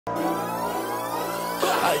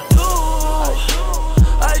I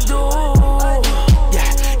do.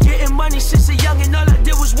 Yeah, getting money since a young and all I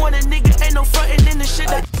did was want a nigga. Ain't no frontin' in the shit.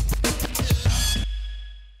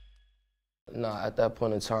 Nah, at that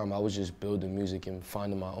point in time, I was just building music and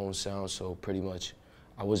finding my own sound, so pretty much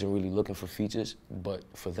I wasn't really looking for features, but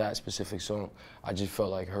for that specific song, I just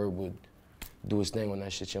felt like Herb would do his thing on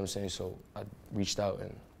that shit, you know what I'm saying? So I reached out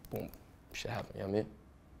and boom, shit happened, you know what I mean?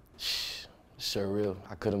 Surreal,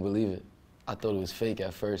 I couldn't believe it. I thought it was fake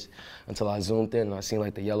at first until I zoomed in and I seen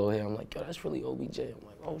like the yellow hair. I'm like, yo, that's really OBJ. I'm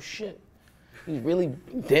like, oh shit, he's really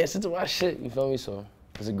dancing to my shit, you feel me? So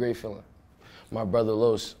it's a great feeling. My brother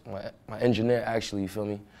Los, my engineer actually, you feel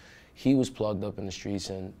me? He was plugged up in the streets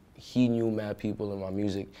and he knew mad people in my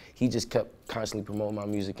music. He just kept constantly promoting my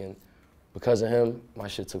music and because of him, my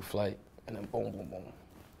shit took flight and then boom, boom, boom,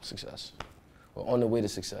 success. We're on the way to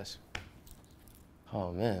success.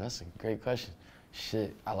 Oh man, that's a great question.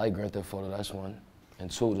 Shit, I like Grand Theft Auto, that's one. And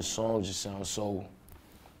two, the song just sounds so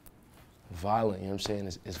violent, you know what I'm saying?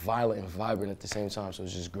 It's violent and vibrant at the same time, so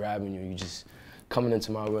it's just grabbing you. You just coming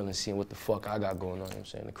into my world and seeing what the fuck I got going on, you know what I'm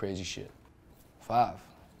saying? The crazy shit. 5.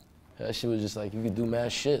 That shit was just like, you could do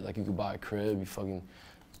mad shit. Like you could buy a crib, you fucking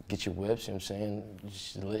get your whips, you know what I'm saying? You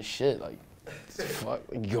just lit shit, like, fuck,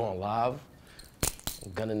 you go on live,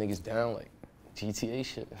 gunning niggas down, like GTA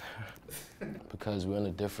shit. Because we're in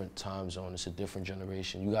a different time zone, it's a different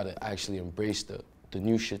generation. You gotta actually embrace the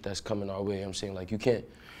new shit that's coming our way, you know what I'm saying? Like you can't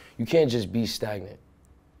just be stagnant.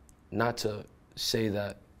 Not to say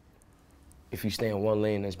that if you stay in one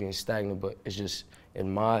lane that's being stagnant, but it's just,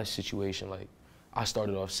 in my situation, like, I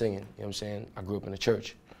started off singing, you know what I'm saying? I grew up in the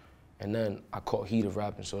church. And then I caught heat of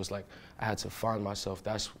rapping, so it's like, I had to find myself.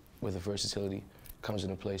 That's where the versatility comes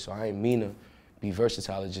into play. So I ain't mean to be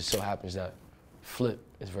versatile, it just so happens that Flipp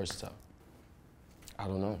is versatile. I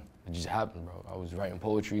don't know, it just happened, bro. I was writing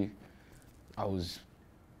poetry, I was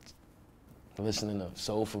listening to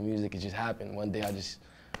soulful music, it just happened. One day I just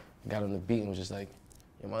got on the beat and was just like,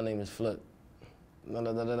 yeah, my name is Flipp. You know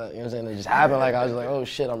what I'm saying? It just happened, like I was like, oh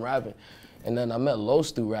shit, I'm rapping. And then I met Los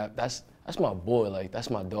through rap. That's my boy, like that's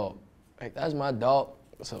my dog. Like that's my dog.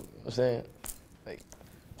 So you know what I'm saying? Like,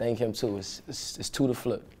 thank him too. It's to the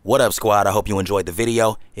Flipp. What up, squad? I hope you enjoyed the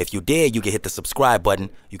video. If you did, you can hit the subscribe button.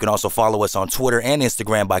 You can also follow us on Twitter and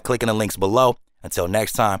Instagram by clicking the links below. Until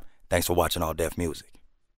next time, thanks for watching All Def Music.